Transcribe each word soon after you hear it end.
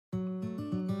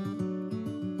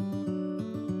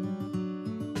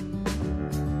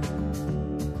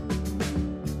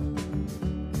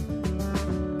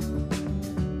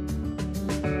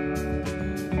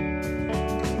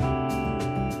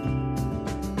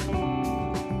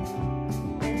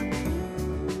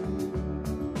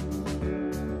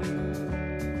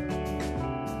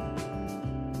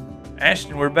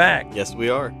Ashton, we're back. Yes, we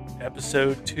are.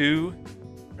 Episode 2,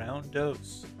 round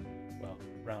dose. Well,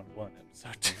 round 1,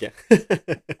 episode 2.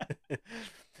 Yeah.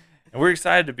 And we're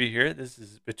excited to be here. This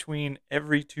is Between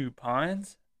Every Two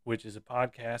Pines, which is a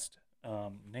podcast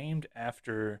named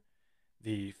after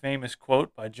the famous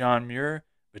quote by John Muir,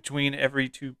 "Between every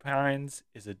two pines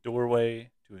is a doorway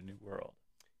to a new world."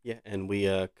 Yeah, and we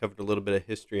covered a little bit of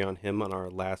history on him on our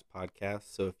last podcast.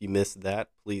 So if you missed that,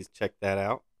 please check that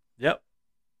out. Yep.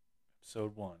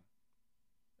 Episode 1,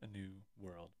 a new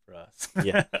world for us.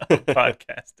 Yeah.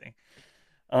 Podcasting.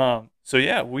 So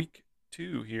yeah, week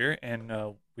 2 here, and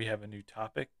we have a new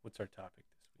topic. What's our topic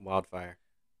this week? Wildfire.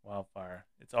 Wildfire.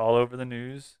 It's all over the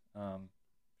news.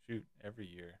 Every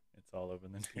year it's all over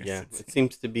the news. Yeah, it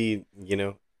seems to be,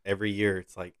 every year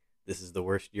it's like, this is the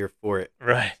worst year for it.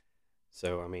 Right.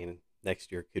 So, I mean,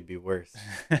 next year could be worse.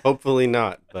 Hopefully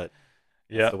not, but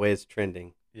that's the way it's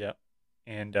trending. Yep.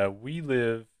 And we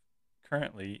live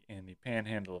currently in the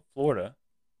panhandle of Florida,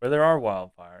 where there are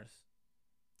wildfires.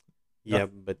 Yeah,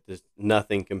 but there's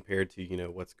nothing compared to,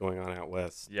 what's going on out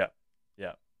west. Yep.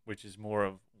 Yep. Which is more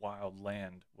of wild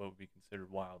land, what would be considered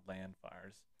wild land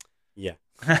fires. Yeah.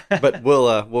 But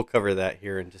we'll cover that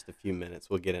here in just a few minutes.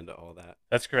 We'll get into all that.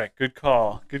 That's correct. Good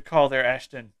call. Good call there,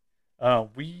 Ashton.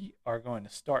 We are going to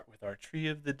start with our tree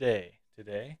of the day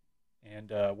today.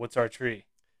 And what's our tree?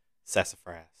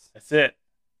 Sassafras. That's it.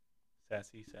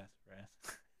 Sassy sassafras.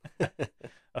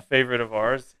 A favorite of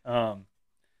ours.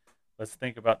 Let's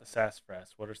think about the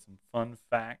sassafras. What are some fun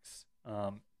facts?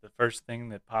 The first thing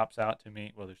that pops out to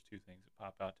me, well, there's two things that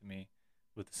pop out to me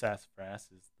with the sassafras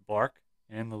is the bark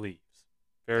and the leaves.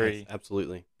 Yes,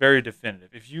 absolutely. Very definitive.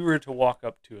 If you were to walk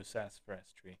up to a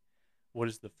sassafras tree, what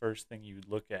is the first thing you would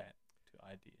look at to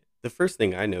ID it? The first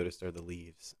thing I noticed are the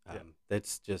leaves. Yeah.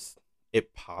 That's just,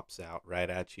 it pops out right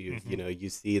at you. Mm-hmm. You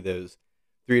see those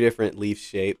 3 different leaf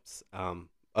shapes.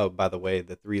 Oh, by the way,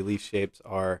 the 3 leaf shapes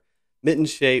are mitten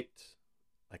shaped,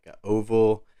 like an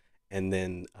oval, and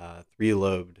then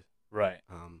 3-lobed. Right.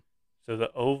 So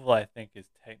the oval, I think, is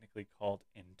technically called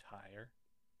entire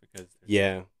because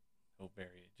there's no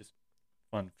variation. Just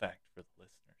fun fact for the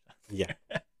listeners. Yeah.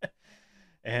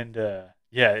 And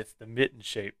it's the mitten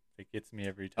shape that gets me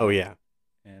every time. Oh yeah.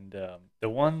 And the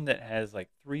one that has like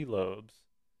 3 lobes,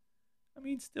 I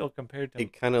mean, still compared to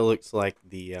it kind of looks like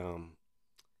the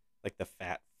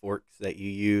fat forks that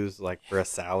you use like for a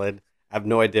salad. I have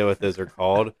no idea what those are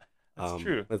called. That's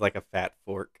true. It's like a fat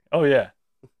fork. Oh yeah,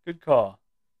 good call.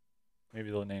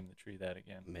 Maybe they'll name the tree that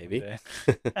again. Maybe.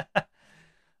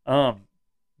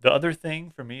 The other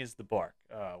thing for me is the bark.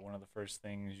 One of the first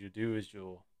things you do is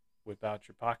you'll whip out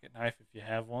your pocket knife if you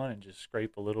have one and just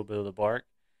scrape a little bit of the bark,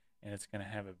 and it's going to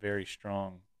have a very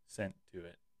strong scent to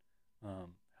it.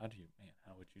 How would you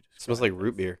describe it? Smells like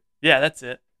root beer. Yeah, that's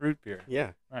it. Root beer.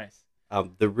 Yeah. Nice.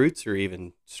 The roots are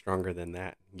even stronger than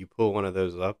that. You pull one of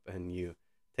those up and you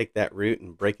take that root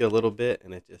and break it a little bit,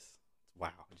 and it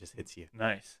just hits you.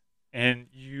 Nice. And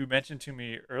you mentioned to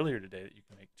me earlier today that you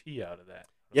can make tea out of that.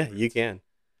 Yeah, you can.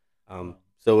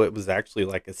 So it was actually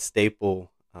like a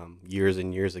staple years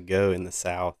and years ago in the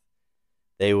South.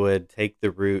 They would take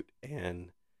the root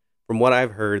and, from what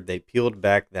I've heard, they peeled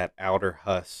back that outer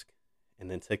husk and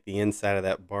then took the inside of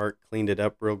that bark, cleaned it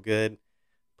up real good,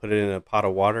 put it in a pot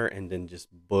of water, and then just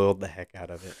boiled the heck out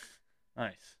of it.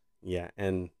 Nice. Yeah,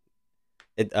 and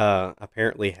it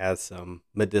apparently has some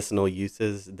medicinal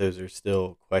uses. Those are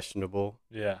still questionable.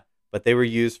 Yeah. But they were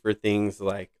used for things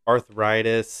like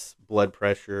arthritis, blood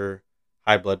pressure,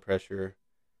 high blood pressure.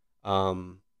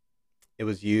 It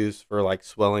was used for like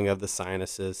swelling of the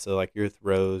sinuses, so like your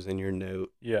throats and your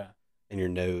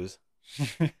nose.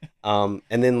 And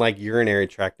then like urinary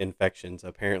tract infections.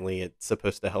 Apparently, it's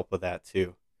supposed to help with that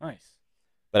too. Nice.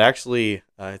 But actually,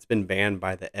 it's been banned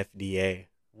by the FDA.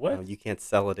 What? You can't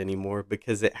sell it anymore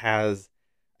because it has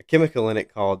a chemical in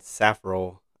it called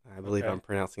safrole. I believe I'm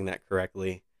pronouncing that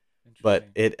correctly. But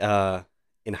it,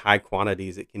 in high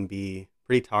quantities, it can be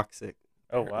pretty toxic.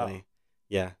 Apparently. Oh, wow.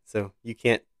 Yeah, so you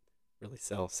can't really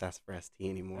sell sassafras tea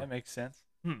anymore. That makes sense.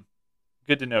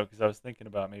 Good to know, because I was thinking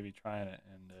about maybe trying it.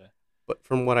 But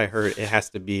from what I heard, it has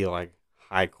to be like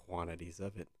high quantities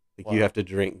of it. Like you have to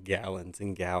drink gallons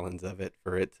and gallons of it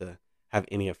for it to have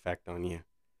any effect on you.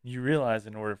 You realize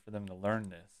in order for them to learn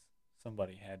this,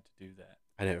 somebody had to do that.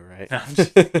 I know, right? No, I'm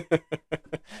just...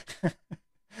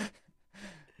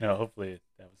 No, hopefully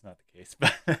that was not the case.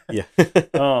 But yeah.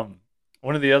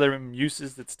 One of the other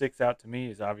uses that sticks out to me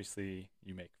is obviously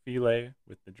you make filet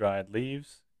with the dried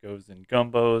leaves, goes in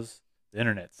gumbos. The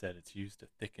internet said it's used to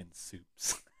thicken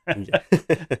soups. Yeah.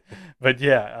 But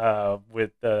yeah,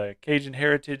 with Cajun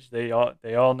heritage, they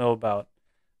all know about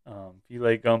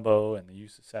filet gumbo and the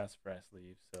use of sassafras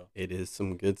leaves. So It is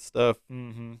some good stuff.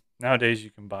 nowadays you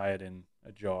can buy it in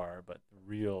a jar, but the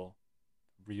real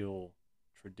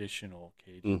traditional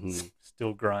Cajuns Hmm.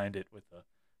 still grind it with a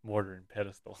mortar and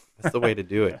pestle. That's the way to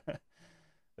do it.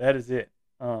 That is it.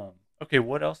 Okay,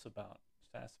 what else about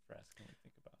sassafras can we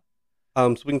think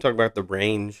about? So we can talk about the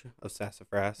range of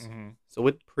sassafras. Mm-hmm. So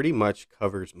it pretty much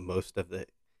covers most of the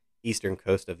eastern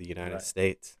coast of the United Right.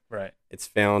 States. Right. It's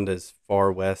found as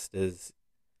far west as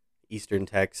eastern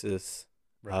Texas,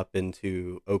 Right. up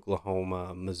into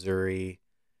Oklahoma, Missouri.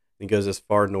 It goes as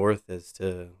far north as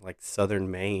to like southern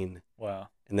Maine, Wow.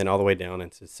 and then all the way down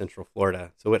into central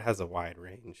Florida. So it has a wide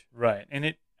range. Right.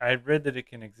 And I read that it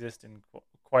can exist in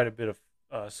quite a bit of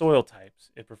soil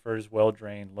types. It prefers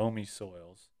well-drained, loamy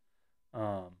soils.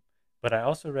 Um, but I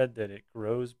also read that it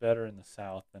grows better in the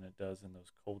south than it does in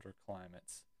those colder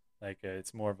climates. Like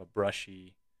it's more of a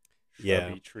brushy, Yeah.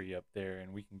 shrubby tree up there,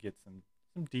 and we can get some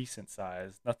decent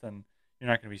size. Nothing. You're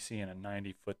not going to be seeing a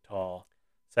 90-foot tall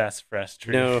sassafras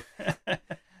tree. No,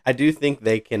 I do think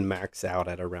they can max out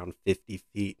at around 50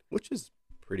 feet, which is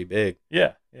pretty big.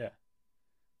 Yeah, yeah.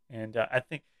 And I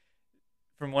think,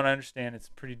 from what I understand, it's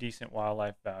pretty decent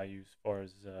wildlife value as far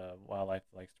as wildlife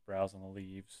likes to browse on the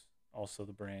leaves, also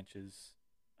the branches.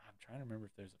 I'm trying to remember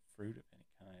if there's a fruit of any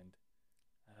kind.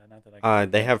 Not that I can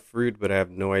think They of. have fruit, but I have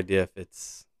no idea if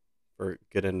it's for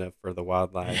good enough for the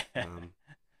wildlife. Yeah.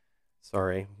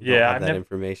 Sorry, we don't Yeah, have that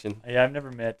information. I've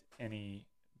never met any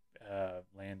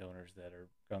landowners that are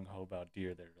gung ho about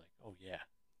deer. They're like, oh yeah,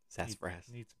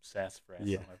 Sassafras. need some sassafras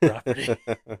Yeah. on my property.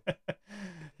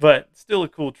 But still a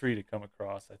cool tree to come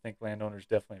across. I think landowners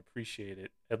definitely appreciate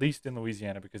it, at least in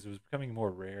Louisiana, because it was becoming more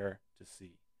rare to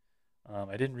see.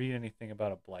 I didn't read anything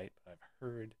about a blight, but I've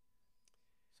heard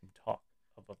some talk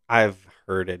of a I've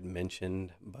heard it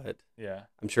mentioned, but yeah,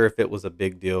 I'm sure if it was a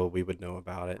big deal, we would know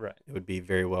about it. right, It would be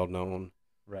very well known.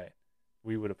 right.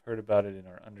 We would have heard about it in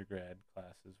our undergrad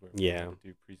classes where we Yeah. had to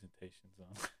do presentations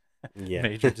on Yeah.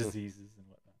 major diseases and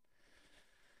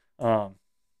whatnot.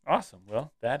 Awesome.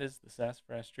 Well, that is the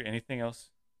sassafras tree. Anything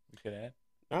else we could add?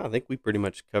 I think we pretty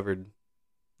much covered.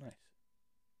 Nice.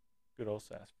 Good old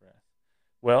sassafras.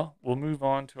 Well, we'll move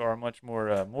on to our much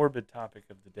more morbid topic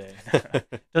of the day.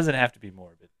 Doesn't have to be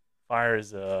morbid. Fire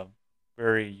is a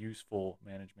very useful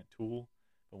management tool,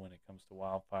 but when it comes to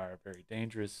wildfire, very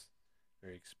dangerous,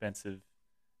 very expensive,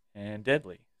 and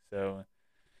deadly. So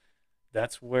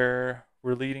that's where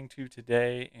we're leading to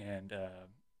today. And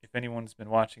if anyone's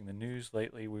been watching the news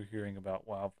lately, we're hearing about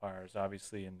wildfires,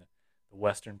 obviously in the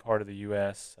western part of the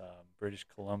U.S., British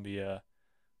Columbia,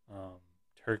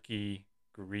 Turkey,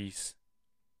 Greece,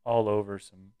 all over.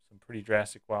 Some pretty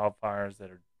drastic wildfires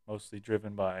that are mostly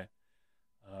driven by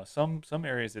some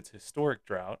areas. It's historic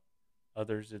drought,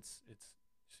 others it's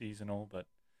seasonal. But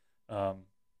I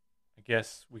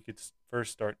guess we could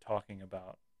first start talking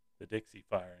about the Dixie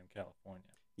Fire in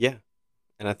California. Yeah.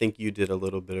 And I think you did a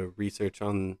little bit of research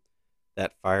on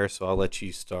that fire, so I'll let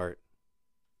you start.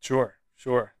 Sure.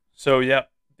 So, yeah,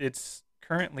 it's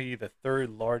currently the third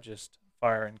largest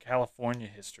fire in California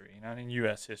history, not in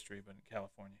U.S. history, but in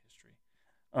California history.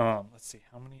 Let's see,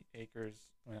 how many acres?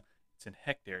 Well, it's in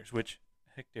hectares, which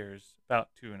hectares about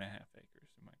 2.5 acres.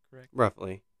 Am I correct?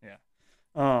 Roughly. Yeah.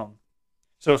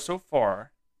 So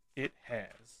far, it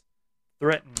has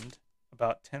threatened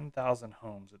about 10,000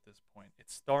 homes at this point. It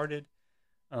started.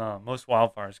 Most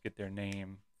wildfires get their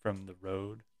name from the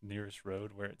nearest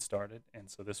road where it started, and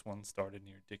so this one started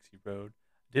near Dixie Road.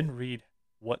 Didn't read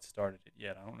what started it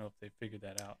yet. I don't know if they figured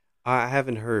that out. I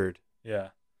haven't heard. Yeah.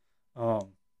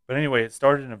 But anyway, it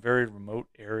started in a very remote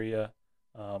area,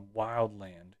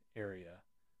 wildland area,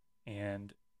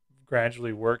 and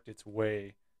gradually worked its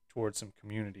way towards some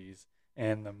communities.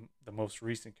 And the most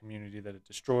recent community that it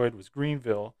destroyed was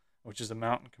Greenville, which is a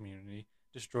mountain community.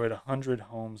 Destroyed 100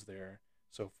 homes there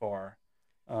so far.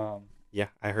 Yeah,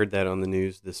 I heard that on the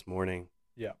news this morning.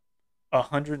 Yeah,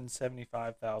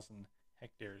 175,000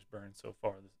 hectares burned so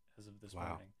far as of this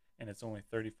morning, and it's only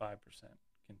 35%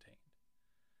 contained.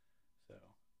 So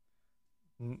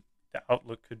the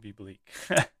outlook could be bleak.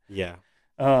 Yeah.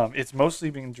 It's mostly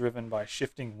being driven by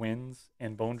shifting winds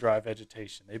and bone dry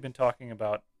vegetation. They've been talking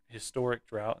about historic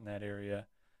drought in that area.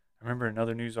 I remember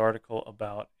another news article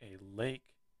about a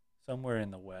lake somewhere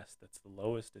in the west that's the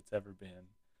lowest it's ever been.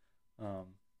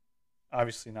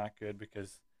 Obviously not good,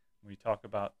 because when we talk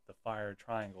about the fire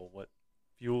triangle, what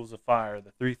fuels a fire,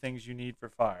 the three things you need for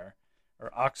fire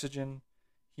are oxygen,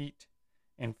 heat,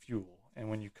 and fuel. And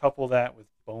when you couple that with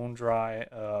bone dry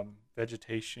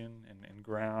vegetation and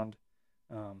ground,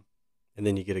 and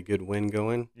then you get a good wind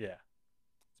going. yeah,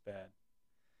 it's bad.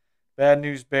 Bad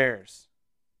news bears.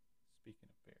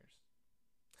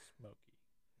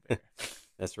 bear.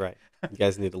 That's right. You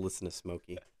guys need to listen to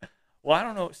Smokey. Well, I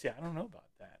don't know. See, I don't know about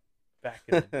that. Back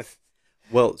in the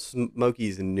Well,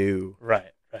 Smokey's new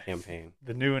right, right, campaign.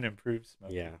 the new and improved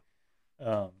Smokey. Yeah.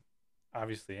 Um,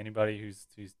 Obviously, anybody who's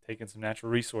taken some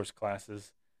natural resource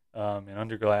classes in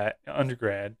undergrad,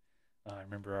 I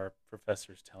remember our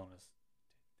professors telling us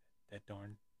that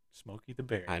darn Smokey the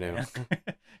Bear, I know. man,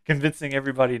 convincing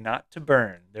everybody not to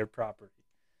burn their property,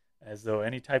 as though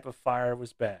any type of fire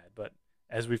was bad. But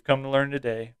as we've come to learn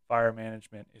today, fire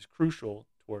management is crucial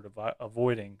toward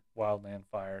avoiding wildland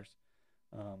fires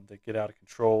that get out of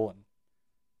control and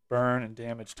burn and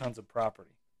damage tons of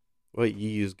property. Well, you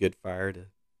use good fire to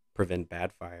prevent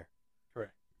bad fire.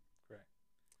 Correct. Correct.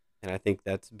 And I think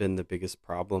that's been the biggest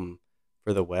problem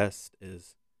for the West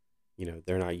is,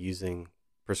 they're not using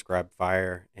prescribed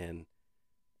fire, and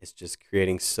it's just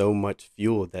creating so much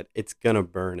fuel that it's going to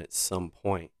burn at some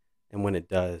point. And when it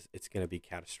does, it's going to be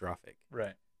catastrophic.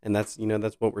 Right. And that's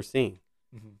what we're seeing.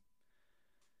 Mm-hmm.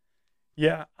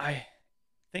 Yeah,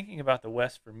 thinking about the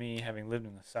West for me, having lived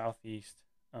in the Southeast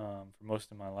for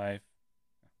most of my life,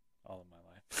 all of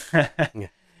my life, Yeah.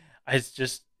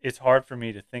 it's hard for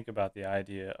me to think about the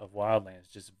idea of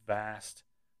wildlands, just vast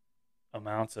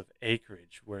amounts of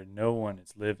acreage where no one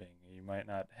is living. You might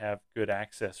not have good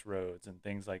access roads and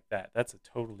things like that. That's a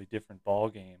totally different ball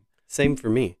game Same for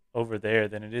me. over there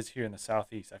than it is here in the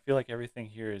Southeast. I feel like everything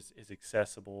here is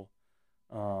accessible.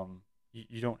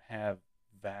 You don't have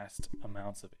vast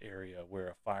amounts of area where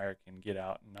a fire can get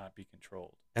out and not be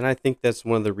controlled. And I think that's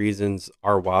one of the reasons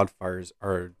our wildfires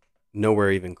are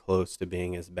nowhere even close to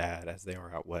being as bad as they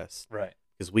are out west. Right.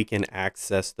 Because we can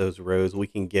access those roads. We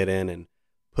can get in and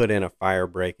put in a fire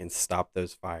break and stop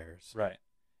those fires. Right.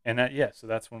 And so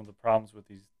that's one of the problems with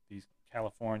these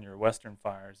California or Western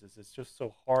fires is it's just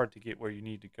so hard to get where you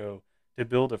need to go to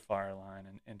build a fire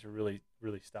line and to really,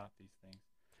 really stop these things.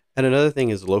 And another thing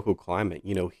is local climate.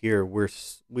 Here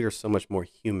we are so much more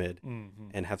humid Mm-hmm.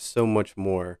 and have so much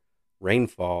more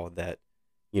rainfall that,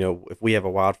 if we have a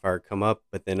wildfire come up,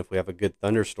 but then if we have a good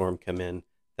thunderstorm come in,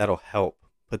 that'll help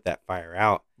put that fire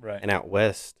out. Right. And out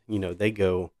west, they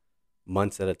go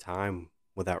months at a time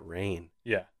without rain.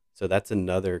 Yeah. So that's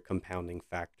another compounding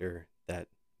factor that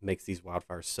makes these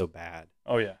wildfires so bad.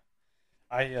 Oh yeah.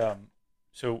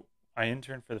 I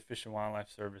interned for the Fish and Wildlife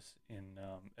Service in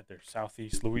at their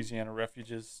Southeast Louisiana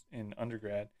refuges in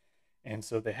undergrad, and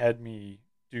so they had me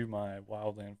do my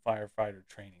wildland firefighter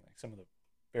training, like some of the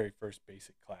very first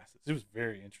basic classes. It was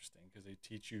very interesting because they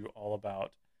teach you all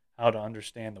about how to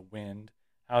understand the wind,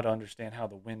 how to understand how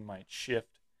the wind might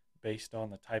shift based on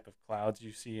the type of clouds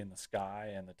you see in the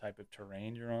sky and the type of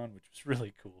terrain you're on, which was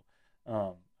really cool.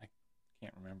 I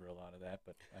can't remember a lot of that,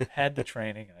 but I've had the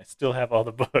training and I still have all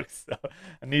the books, so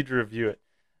I need to review it.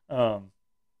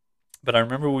 But I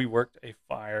remember we worked a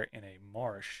fire in a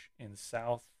marsh in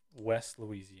southwest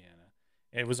Louisiana.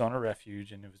 It was on a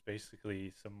refuge, and it was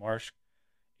basically some marsh.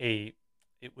 It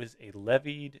was a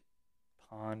leveed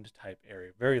pond type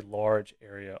area, very large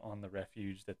area on the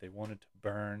refuge that they wanted to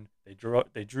burn. They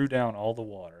drew down all the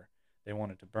water. They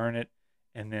wanted to burn it,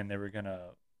 and then they were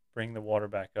gonna bring the water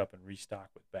back up and restock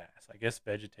with bass. I guess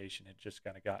vegetation had just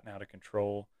kind of gotten out of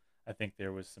control. I think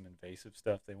there was some invasive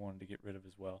stuff they wanted to get rid of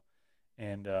as well,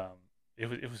 and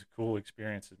it was a cool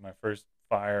experience. It was my first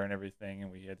fire and everything,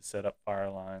 and we had to set up fire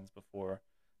lines before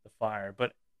the fire.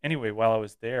 But anyway, while I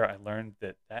was there, I learned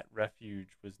that refuge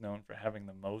was known for having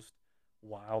the most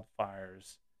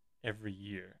wildfires every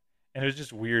year. And it was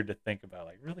just weird to think about,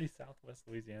 like, really, Southwest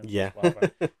Louisiana? Yeah.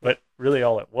 But really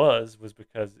all it was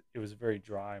because it was a very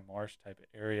dry marsh type of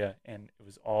area, and it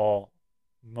was all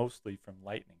mostly from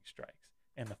lightning strikes.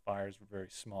 And the fires were very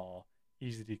small,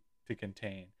 easy to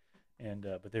contain. And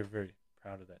but they were very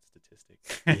proud of that statistic.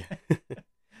 Yeah.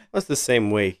 Well, it's the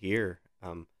same way here.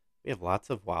 We have lots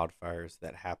of wildfires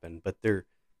that happen, but they're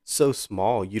so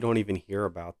small you don't even hear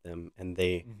about them, and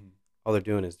all they're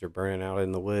doing is they're burning out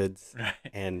in the woods, Right.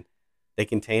 and they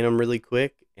contain them really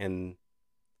quick. And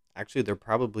actually, they're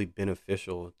probably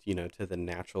beneficial, to the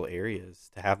natural areas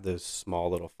to have those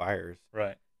small little fires.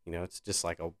 Right. It's just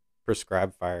like a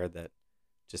prescribed fire that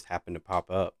just happened to pop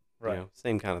up. Right.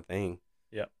 Same kind of thing.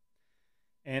 Yep.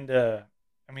 And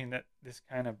I mean that this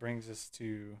kind of brings us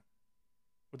to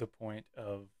the point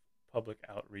of public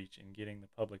outreach and getting the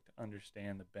public to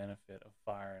understand the benefit of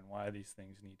fire and why these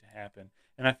things need to happen.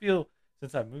 And I feel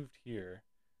since I moved here,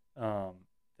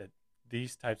 that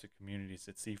these types of communities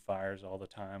that see fires all the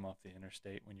time off the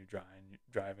interstate, when you're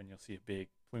driving, you'll see a big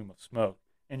plume of smoke,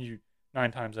 and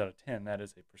 9 times out of 10 that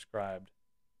is a prescribed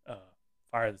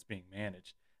fire that's being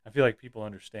managed. I feel like people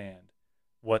understand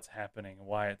what's happening and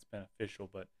why it's beneficial,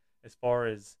 but as far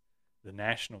as the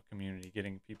national community,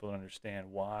 getting people to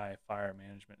understand why fire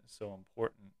management is so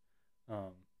important.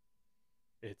 Um,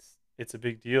 it's a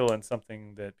big deal and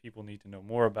something that people need to know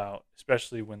more about,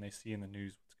 especially when they see in the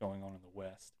news what's going on in the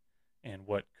West and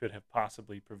what could have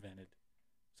possibly prevented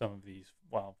some of these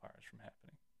wildfires from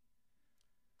happening.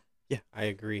 Yeah, I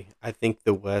agree. I think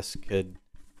the West could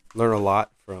learn a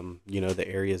lot from, the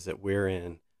areas that we're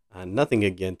in. Nothing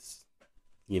against,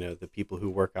 the people who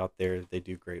work out there. They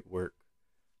do great work.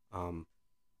 Um,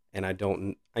 and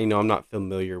I'm not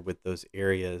familiar with those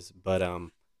areas, but,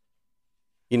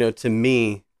 to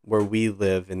me, where we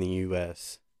live in the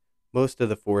U.S., most of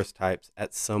the forest types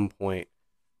at some point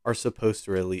are supposed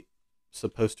to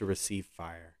receive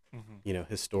fire. Mm-hmm.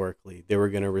 Historically, they were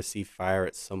going to receive fire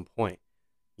at some point.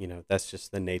 That's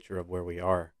just the nature of where we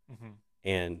are. Mm-hmm.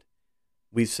 And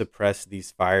we've suppressed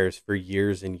these fires for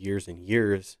years and years and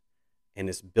years, and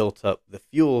it's built up the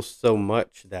fuel so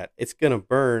much that it's going to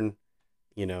burn,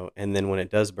 and then when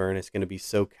it does burn, it's going to be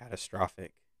so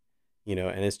catastrophic,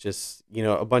 and it's just,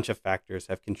 a bunch of factors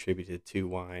have contributed to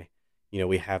why,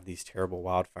 we have these terrible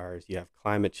wildfires. You have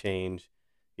climate change,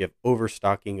 you have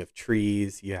overstocking of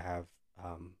trees, you have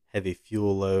heavy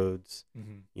fuel loads,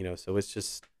 Mm-hmm. so it's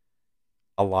just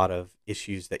a lot of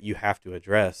issues that you have to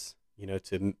address,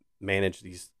 to manage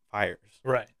these fires.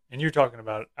 Right. And you're talking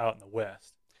about out in the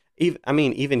West.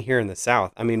 Even here in the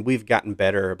South, we've gotten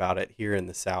better about it here in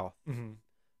the South, Mm-hmm.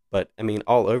 but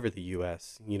all over the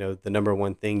U.S., the number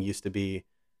one thing used to be,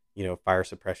 fire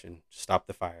suppression, stop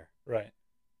the fire. Right.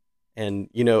 And,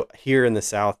 here in the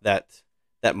South, that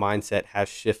mindset has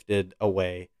shifted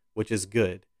away, which is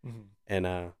good. Mm-hmm. And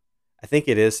I think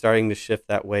it is starting to shift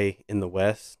that way in the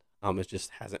West. It just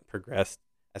hasn't progressed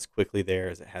as quickly there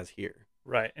as it has here.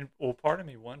 Right. And well, part of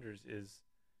me wonders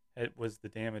was the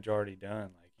damage already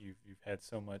done? Like you've had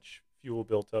so much fuel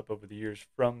built up over the years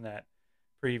from that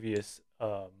previous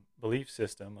belief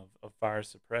system of fire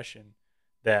suppression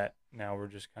that now we're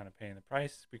just kind of paying the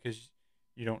price because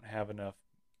you don't have enough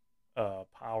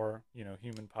power,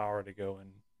 human power to go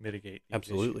and mitigate these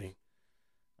Absolutely.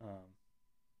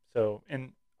 issues.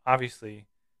 And obviously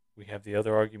we have the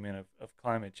other argument of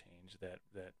climate change that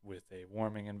with a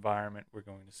warming environment, we're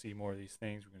going to see more of these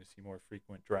things. We're going to see more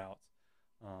frequent droughts.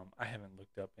 I haven't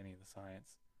looked up any of the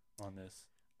science on this.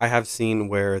 I have seen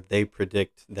where they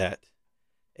predict that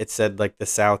it said like the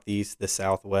Southeast, the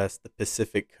Southwest, the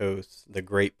Pacific Coast, the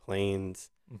Great Plains,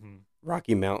 Mm-hmm.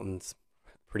 Rocky Mountains,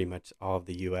 pretty much all of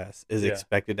the U.S. is Yeah.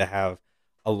 expected to have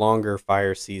a longer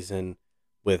fire season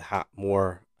with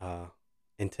more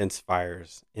intense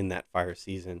fires in that fire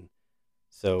season.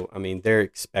 So, they're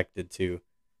expected to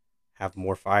have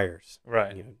more fires.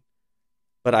 Right.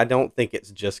 But I don't think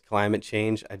it's just climate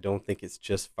change. I don't think it's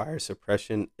just fire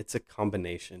suppression. It's a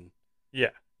combination.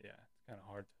 Yeah. Yeah. It's kind of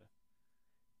hard to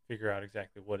figure out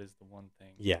exactly what is the one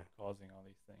thing causing all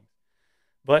these things.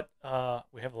 But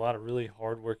we have a lot of really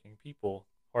hardworking people,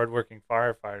 hardworking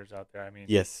firefighters out there.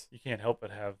 Yes. You can't help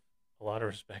but have a lot of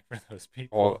respect for those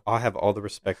people. I have all the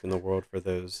respect in the world for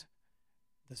those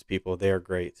people. They are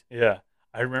great. Yeah,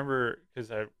 I remember because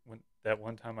that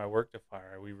one time I worked a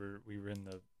fire, we were in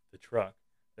the truck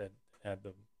that had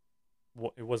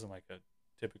it wasn't like a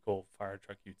typical fire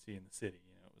truck you'd see in the city.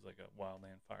 It was like a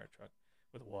wildland fire truck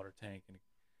with a water tank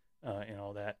and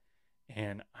all that.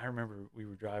 And I remember we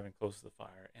were driving close to the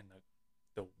fire, and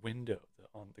the window,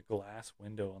 on the glass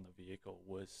window on the vehicle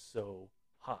was so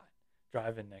hot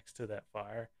driving next to that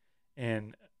fire.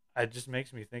 And it just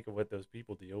makes me think of what those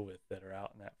people deal with that are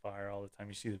out in that fire all the time.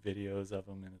 You see the videos of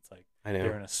them, and it's like I know.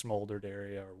 they're in a smoldered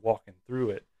area or walking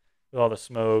through it with all the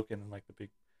smoke and like the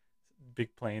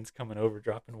big planes coming over,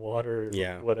 dropping water,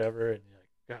 or whatever. And you're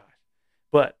like, gosh.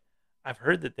 But I've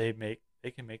heard that they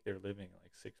can make their living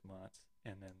like 6 months,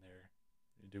 and then they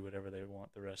do whatever they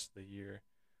want the rest of the year.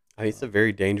 It's a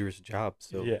very dangerous job.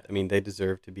 So, yeah. They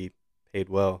deserve to be paid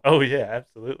well. Oh, yeah,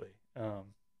 absolutely.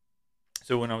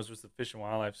 So when I was with the Fish and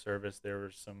Wildlife Service, there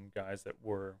were some guys that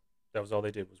was all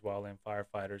they did was wildland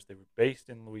firefighters. They were based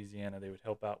in Louisiana. They would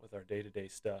help out with our day-to-day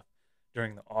stuff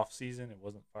during the off season. It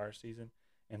wasn't fire season.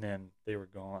 And then they were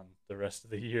gone the rest of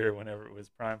the year whenever it was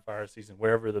prime fire season,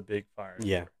 wherever the big fires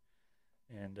were.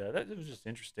 And it was just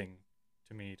interesting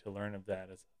to me to learn of that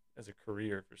as a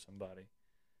career for somebody.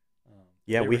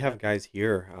 We have guys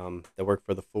here that work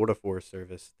for the Florida Forest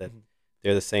Service that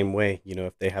they're the same way.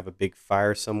 If they have a big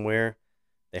fire somewhere,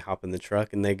 they hop in the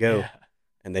truck and they go,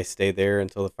 and they stay there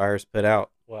until the fire's put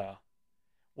out. Wow.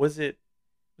 Was it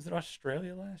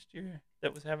Australia last year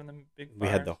that was having the big fires? We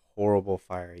had the horrible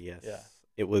fire, yes. Yeah.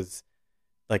 It was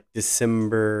like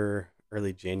December,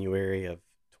 early January of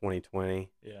 2020.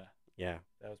 Yeah. Yeah.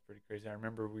 That was pretty crazy. I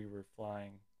remember we were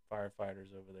flying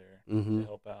firefighters over there Mm-hmm. to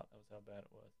help out. That was how bad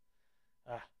it was.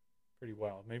 Ah, pretty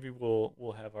wild. Maybe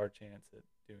we'll have our chance at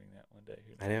doing that one day.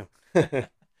 I Who know. knows?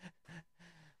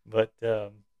 But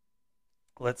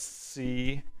let's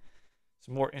see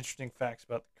some more interesting facts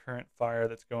about the current fire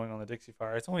that's going on, the Dixie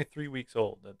Fire. It's only 3 weeks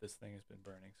old that this thing has been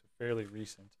burning, so fairly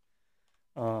recent.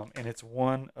 And it's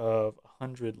one of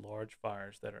 100 large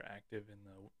fires that are active in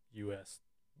the U.S.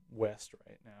 West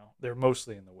right now. They're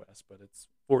mostly in the West, but it's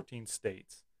 14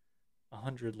 states,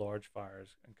 100 large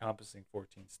fires encompassing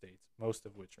 14 states, most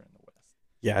of which are in the West.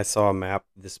 Yeah, I saw a map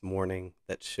this morning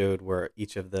that showed where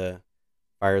each of the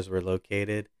fires were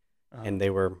located, Uh, and they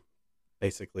were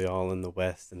basically all in the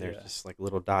West, and there's yeah. just like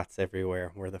little dots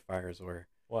everywhere where the fires were.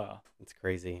 Wow. It's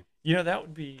crazy. That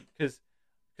would be because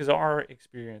our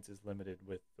experience is limited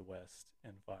with the West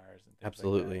and fires and things like that.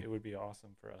 Absolutely. It would be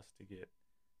awesome for us to get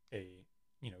a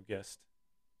guest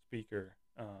speaker,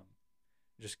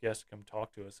 just guests come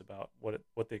talk to us about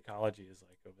what the ecology is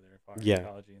like over there, fire Yeah,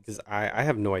 ecology and because stuff like I that.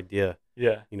 have no idea.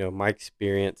 Yeah, My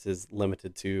experience is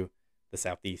limited to the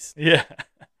Southeast. yeah.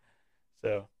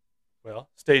 So, well,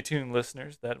 stay tuned,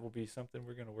 listeners. That will be something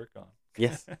we're going to work on.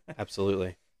 Yes,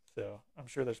 absolutely. So I'm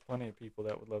sure there's plenty of people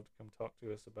that would love to come talk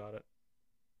to us about it.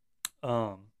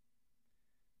 Um,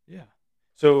 yeah.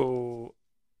 So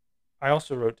I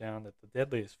also wrote down that the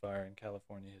deadliest fire in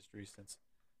California history, since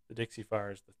the Dixie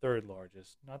Fire is the third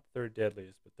largest, not the third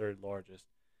deadliest, but third largest.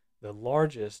 The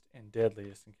largest and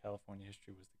deadliest in California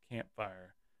history was the Camp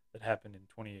Fire that happened in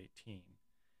 2018,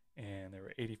 and there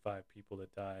were 85 people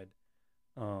that died.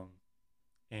 Um,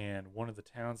 and one of the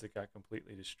towns that got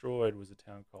completely destroyed was a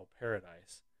town called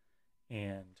Paradise,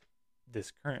 and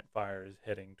this current fire is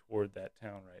heading toward that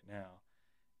town right now.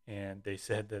 And they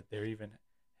said that they're even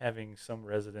having some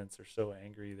residents are so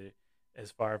angry that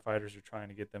as firefighters are trying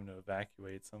to get them to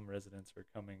evacuate, some residents are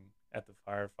coming at the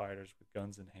firefighters with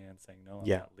guns in hand saying, "No, I'm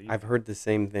Yeah, not leaving." I've heard the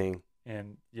same thing.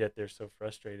 And yet they're so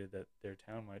frustrated that their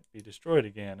town might be destroyed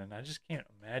again. And I just can't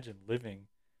imagine living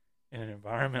in an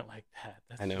environment like that.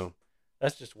 I know.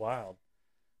 That's just wild.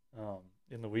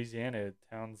 In Louisiana,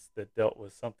 towns that dealt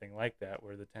with something like that,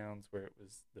 where the towns where it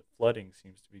was the flooding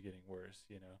seems to be getting worse.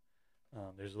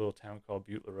 There's a little town called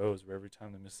Butte La Rose where every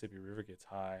time the Mississippi River gets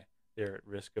high, they're at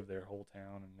risk of their whole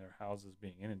town and their houses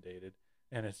being inundated.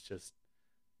 And it's just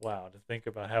wow to think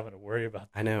about having to worry about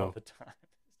I that all know. the time.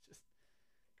 It's just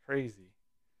crazy.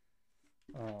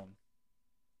 Um,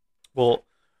 well,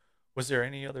 was there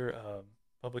any other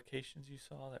publications you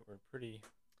saw that were pretty?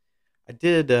 I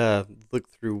did look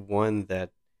through one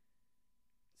that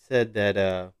said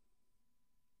that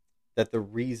the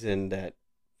reason that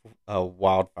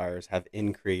wildfires have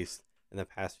increased in the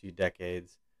past few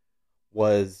decades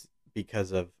was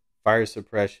because of fire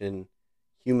suppression,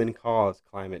 human caused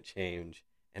climate change,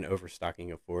 and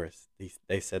overstocking of forests.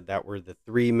 They said that were the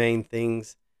three main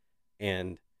things,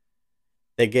 and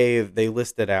they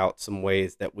listed out some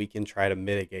ways that we can try to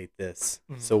mitigate this.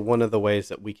 Mhm. So one of the ways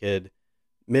that we could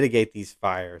mitigate these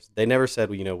fires, they never said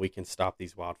we can stop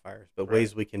these wildfires, but Right.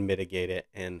 ways we can mitigate it,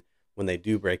 and when they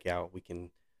do break out, we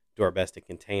can do our best to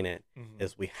contain it. Mhm.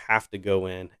 Is we have to go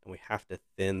in and we have to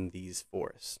thin these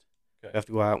forests. We Okay. have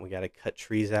to go out and we got to cut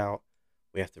trees out.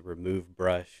 We have to remove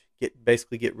brush,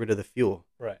 basically get rid of the fuel.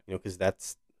 Right. Because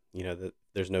that's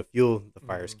there's no fuel, the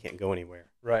fires Mhm. can't go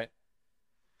anywhere. Right.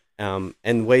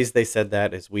 And ways they said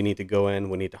that is we need to go in,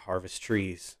 we need to harvest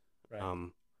trees,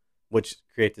 Right. which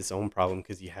creates its own problem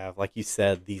because you have, like you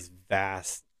said, these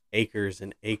vast acres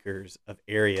and acres of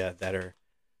area that are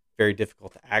very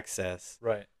difficult to access.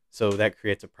 Right. So that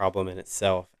creates a problem in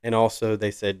itself. And also,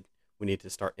 they said we need to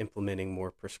start implementing more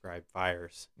prescribed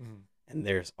fires. Mhm. And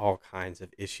there's all kinds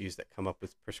of issues that come up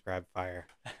with prescribed fire.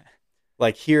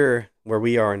 Like here, where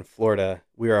we are in Florida,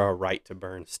 we are a right to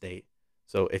burn state.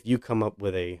 So if you come up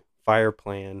with a fire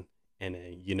plan and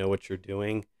you know what you're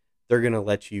doing, they're going to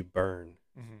let you burn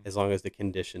Mhm. as long as the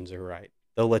conditions are right.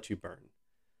 They'll let you burn.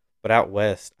 But out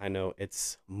west, I know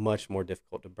it's much more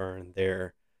difficult to burn.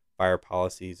 Their fire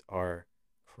policies are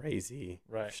crazy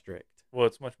Right. strict. Well,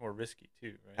 it's much more risky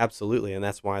too, right? Absolutely, and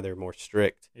that's why they're more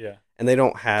strict. Yeah. And they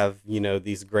don't have,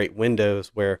 these great windows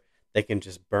where they can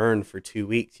just burn for 2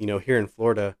 weeks. Here in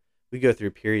Florida, we go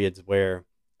through periods where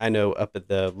I know up at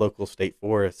the local state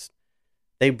forest,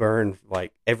 they burn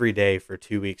like every day for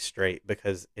 2 weeks straight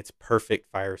because it's perfect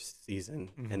fire season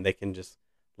Mhm. and they can just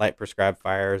light prescribed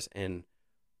fires and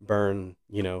burn,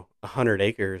 100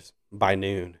 acres by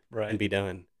noon Right. and be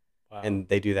done. Wow. And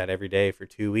they do that every day for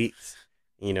 2 weeks.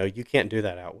 You can't do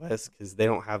that out west because they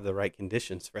don't have the right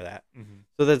conditions for that. Mhm.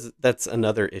 So that's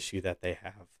another issue that they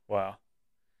have. Wow.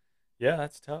 Yeah,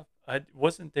 that's tough.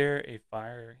 Wasn't there a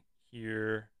fire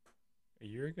here a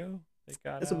year ago they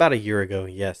got It's out. about a year ago,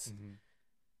 yes. Hmm.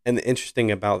 And the interesting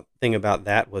thing about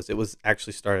that was it was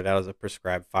actually started out as a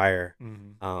prescribed fire.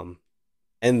 Hmm. Um,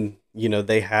 and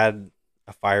they had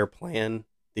a fire plan.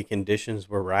 The conditions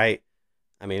were right.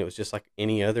 I mean, it was just like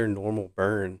any other normal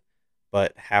burn,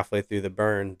 but halfway through the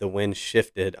burn, the wind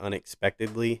shifted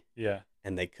unexpectedly, Yeah.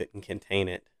 and they couldn't contain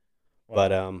it.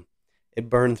 But Wow. it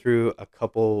burned through a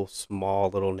couple small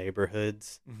little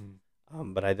neighborhoods.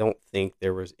 Hmm. But I don't think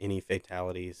there was any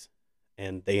fatalities,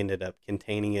 and they ended up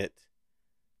containing it.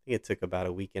 I think it took about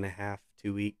a week and a half,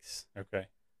 2 weeks, Okay.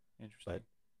 but Interesting.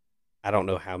 I don't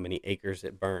know how many acres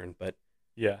it burned. But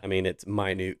Yeah. I mean, it's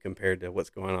minute compared to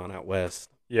what's going on out west.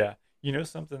 Yeah.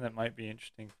 Something that might be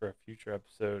interesting for a future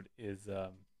episode is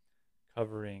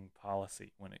covering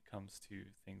policy when it comes to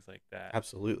things like that,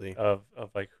 Absolutely. of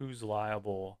like who's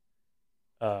liable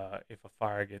if a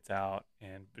fire gets out,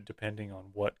 and depending on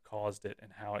what caused it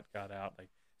and how it got out. Like,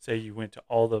 say you went to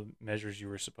all the measures you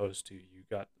were supposed to, you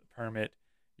got the permit,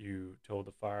 you told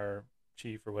the fire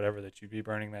chief or whatever that you'd be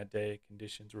burning that day,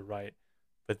 conditions were right,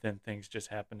 but then things just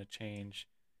happen to change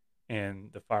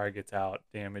and the fire gets out,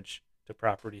 damage to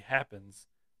property happens.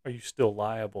 Are you still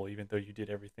liable even though you did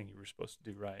everything you were supposed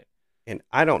to do right? And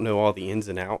I don't know all the ins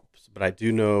and outs, but I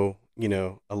do know,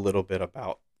 a little bit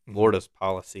about Hmm. Florida's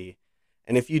policy.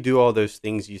 And if you do all those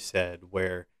things you said,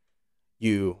 where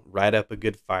you write up a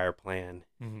good fire plan,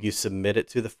 Hmm. you submit it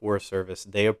to the Forest Service,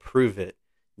 they approve it,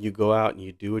 you go out and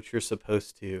you do what you're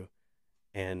supposed to,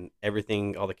 and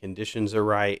everything, all the conditions are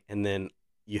right, and then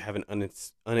you have an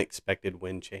unexpected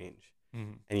wind change,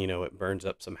 Hmm. and it burns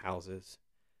up some houses.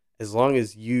 As long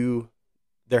as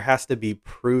there has to be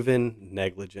proven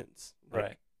negligence, Right.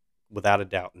 like without a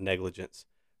doubt, negligence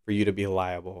for you to be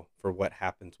liable for what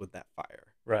happens with that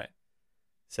fire. Right.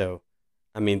 So,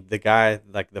 I mean, the guy,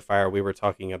 like the fire we were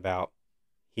talking about,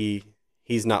 he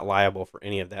he's not liable for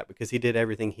any of that because he did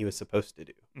everything he was supposed to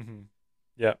do. Hmm.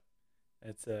 Yep.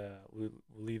 It's we'll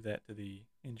leave that to the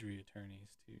injury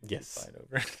attorneys to Yes. fight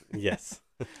over. Yes.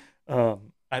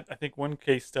 I think one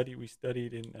case study we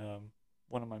studied in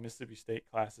one of my Mississippi State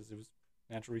classes, it was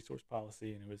natural resource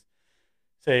policy, and it was,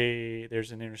 say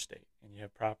there's an interstate and you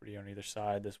have property on either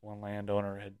side. This one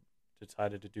landowner had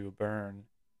decided to do a burn.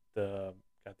 The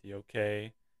got the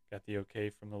okay, got the okay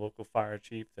from the local fire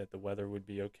chief that the weather would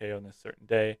be okay on this certain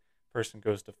day. Person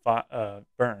goes to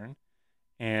burn,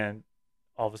 and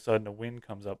all of a sudden a wind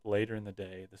comes up later in the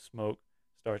day. The smoke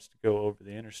starts to go over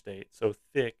the interstate so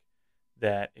thick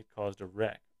that it caused a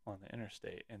wreck on the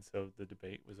interstate. And so the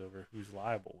debate was over who's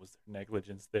liable. Was there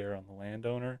negligence there on the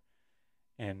landowner?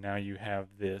 And now you have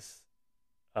this,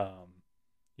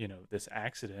 this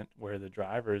accident where the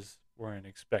drivers weren't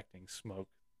expecting smoke,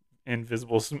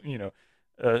 invisible, smoke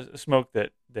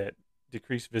that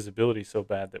decreased visibility so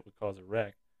bad that would cause a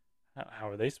wreck. How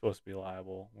are they supposed to be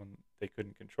liable when they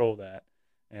couldn't control that?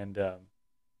 And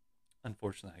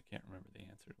unfortunately, I can't remember the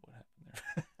answer to what happened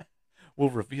there. We'll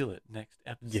reveal it next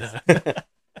Yes. episode.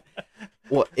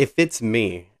 Well, if it's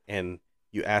me and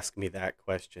you ask me that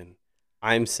question,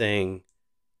 I'm saying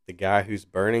the guy who's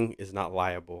burning is not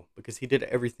liable because he did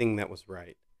everything that was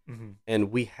right. Hmm.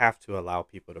 And we have to allow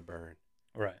people to burn.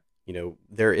 Right.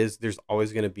 There's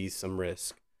always going to be some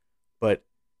risk, but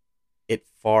it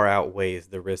far outweighs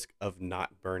the risk of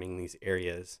not burning these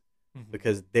areas Hmm.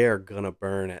 because they're going to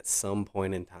burn at some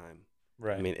point in time. I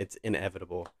Right. mean, it's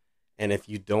inevitable. And if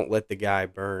you don't let the guy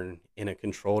burn in a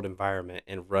controlled environment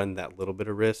and run that little bit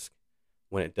of risk,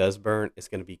 when it does burn, it's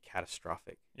going to be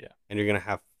catastrophic. Yeah. And you're going to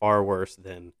have far worse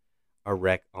than a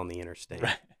wreck on the interstate.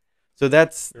 Right. So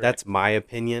that's Right. that's my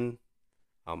opinion.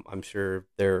 I'm sure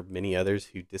there are many others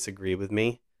who disagree with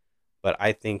me, but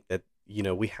I think that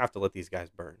we have to let these guys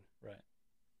burn. Right.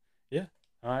 Yeah,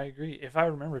 I agree. If I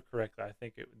remember correctly, I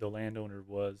think the landowner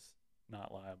was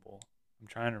not liable. I'm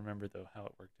trying to remember though how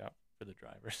it worked out for the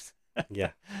drivers.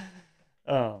 Yeah.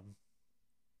 um,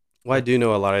 Well, I do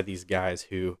know a lot of these guys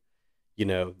who,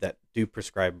 that do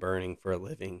prescribe burning for a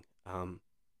living.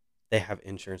 They have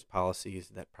insurance policies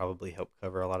that probably help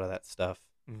cover a lot of that stuff.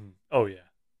 Oh yeah,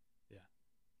 yeah.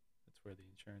 That's where the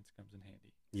insurance comes in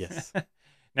Yes. handy.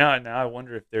 Now I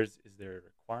wonder if is there a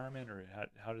requirement, or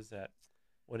how does that,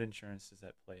 what insurance does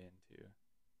that play into?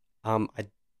 I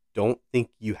don't think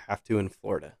you have to in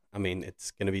Florida. I mean,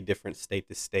 it's going to be different state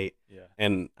to state, Yeah.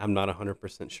 and I'm not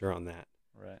 100% sure on that.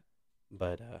 Right.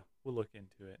 But We'll look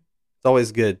into it. it's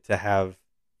always good to have,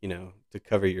 to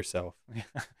cover yourself. Yeah.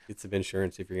 Get some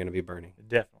insurance if you're going to be burning.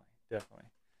 Definitely, definitely.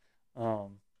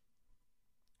 Um,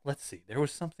 let's see. There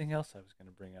was something else I was going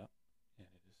to bring up, and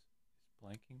it is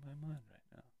blanking my mind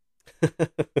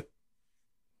right now.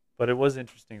 But it was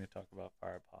interesting to talk about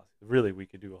fire policy. Really, we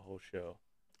could do a whole show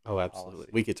Oh, on absolutely. policy.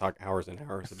 We could talk hours and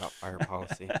hours about fire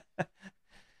policy.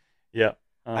 Yeah.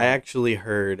 I actually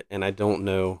heard, and I don't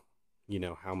know,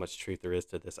 how much truth there is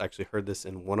to this. I actually heard this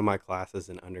in one of my classes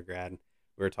in undergrad.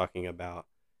 We were talking about,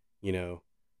 you know,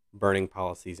 burning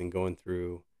policies and going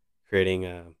through creating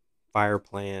a fire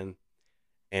plan.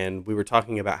 And we were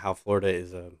talking about how Florida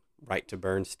is a right to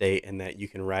burn state and that you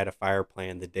can write a fire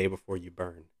plan the day before you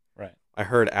burn. Right. I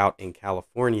heard out in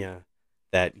California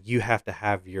that you have to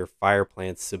have your fire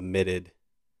plan submitted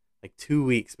like 2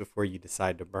 weeks before you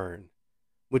decide to burn,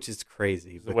 which is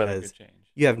crazy 'Cause the weather because could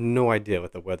change. you have no idea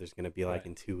what the weather's going to be like Right.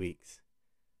 in 2 weeks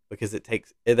because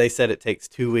they said it takes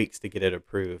 2 weeks to get it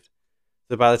approved.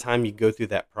 So by the time you go through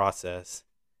that process,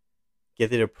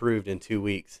 get it approved in 2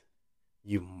 weeks,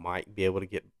 you might be able to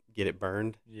get it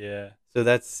burned. Yeah. So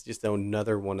that's just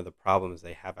another one of the problems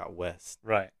they have out west.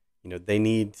 Right. They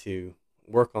need to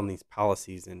work on these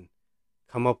policies and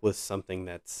come up with something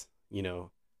that's, a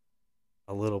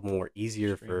little more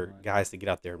easier for Streamlined. guys to get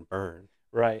out there and burn.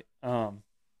 Right.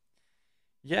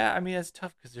 Yeah, I mean, it's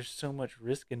tough because there's so much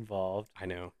risk involved. I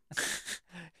know.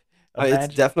 Imagine,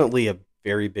 It's definitely a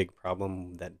very big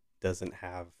problem that doesn't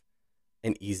have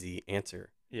an easy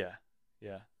answer. yeah,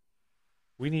 yeah.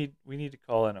 We need to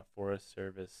call in a Forest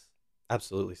Service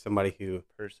Absolutely. Somebody who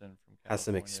person from has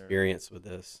some California. experience with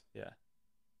this. Yeah,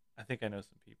 I think I know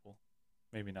some people.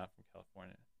 Maybe not from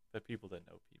California, but people that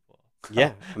know people.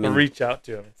 Yeah. I I'll mean, reach out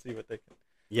to them and see what they can.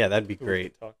 yeah, that'd be Who we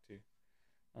great. can talk to.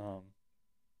 All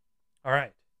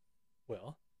right.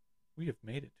 Well, we have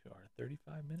made it to our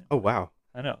 35-minute. Oh, wow.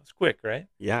 I know it's quick, right?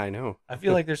 Yeah, I know. I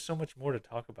feel like there's so much more to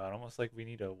talk about. Almost like we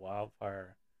need a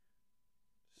wildfire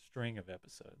string of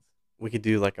episodes. We could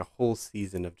do like a whole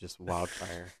season of just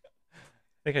wildfire.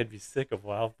 I think I'd be sick of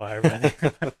wildfire by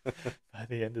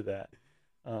the end of that.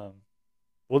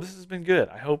 Well, this has been good.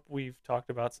 I hope we've talked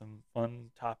about some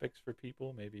fun topics for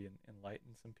people, maybe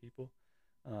enlighten some people.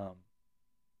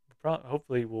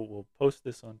 Hopefully, we'll post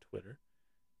this on Twitter.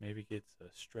 Maybe get a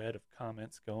thread of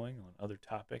comments going on other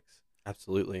topics.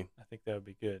 Absolutely. I think that would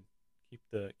be good.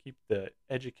 Keep the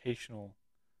educational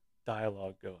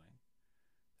dialogue going.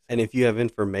 And if you have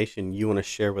information you want to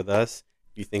share with us,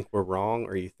 you think we're wrong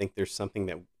or you think there's something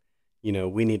that,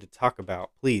 we need to talk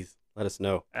about, please let us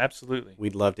know. Absolutely.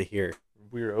 We'd love to hear.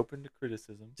 We're open to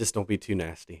criticism. Just don't be too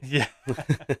nasty. Yeah.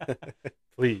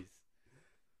 Please.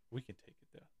 We can take it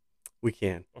though. We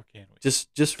can. Or can we?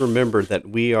 Just remember that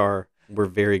we're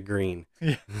very green.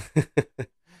 Yeah.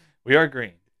 We are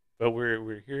green, but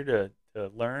we're here to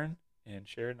learn and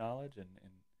share knowledge, and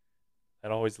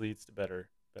that always leads to better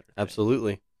things.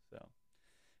 Absolutely. So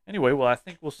anyway, well, I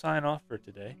think we'll sign off for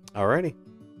today. Alrighty.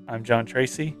 I'm John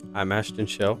Tracy, I'm Ashton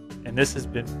Shell. and this has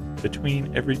been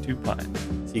Between Every Two Pines.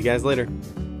 See you guys later.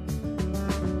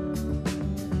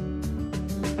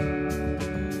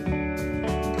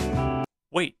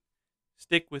 Wait,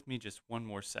 stick with me just one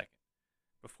more second.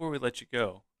 Before we let you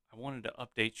go, I wanted to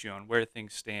update you on where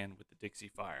things stand with the Dixie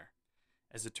Fire.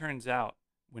 As it turns out,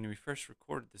 when we first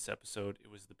recorded this episode,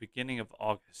 it was the beginning of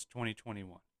August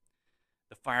 2021.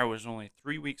 The fire was only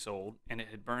 3 weeks old, and it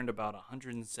had burned about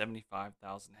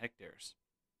 175,000 hectares.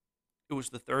 It was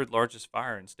the third largest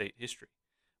fire in state history.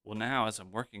 Well, now, as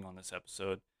I'm working on this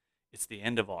episode, it's the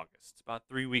end of August. It's about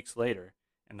 3 weeks later,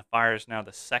 and the fire is now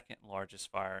the second largest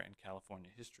fire in California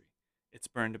history. It's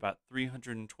burned about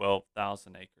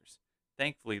 312,000 acres.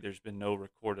 Thankfully, there's been no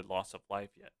recorded loss of life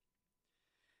yet.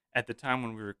 At the time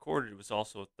when we recorded, it was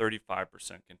also 35%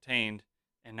 contained,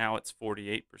 and now it's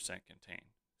 48% contained.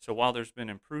 So while there's been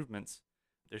improvements,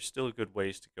 there's still a good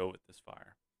ways to go with this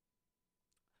fire.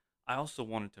 I also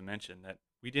wanted to mention that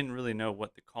we didn't really know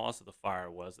what the cause of the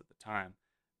fire was at the time,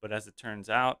 but as it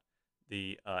turns out,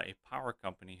 a power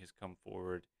company has come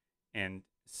forward and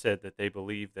said that they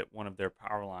believe that one of their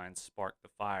power lines sparked the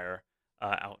fire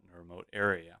out in a remote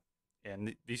area.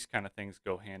 And these kind of things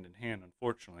go hand in hand,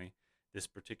 unfortunately. This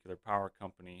particular power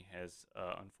company has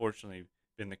unfortunately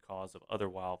been the cause of other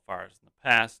wildfires in the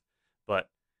past, but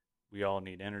we all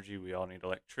need energy, we all need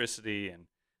electricity, and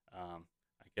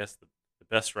I guess the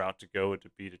best route to go would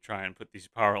be to try and put these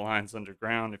power lines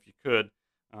underground if you could,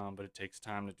 but it takes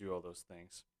time to do all those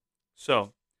things.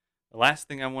 So, the last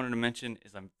thing I wanted to mention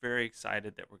is I'm very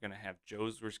excited that we're going to have Joe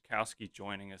Zwierczkowski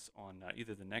joining us on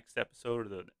either the next episode or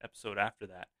the episode after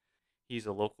that. He's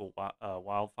a local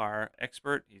wildfire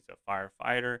expert. He's a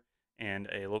firefighter and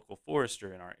a local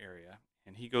forester in our area.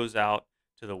 And he goes out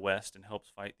to the west and helps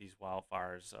fight these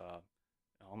wildfires.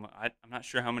 I'm not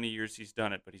sure how many years he's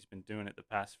done it, but he's been doing it the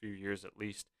past few years at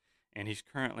least. And he's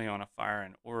currently on a fire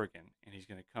in Oregon. And he's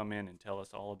going to come in and tell us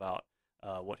all about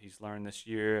what he's learned this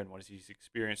year and what he's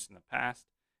experienced in the past.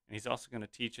 And he's also going to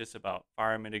teach us about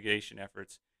fire mitigation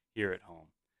efforts here at home.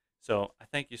 So I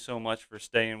thank you so much for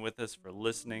staying with us, for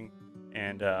listening,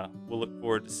 and we'll look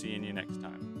forward to seeing you next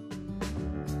time.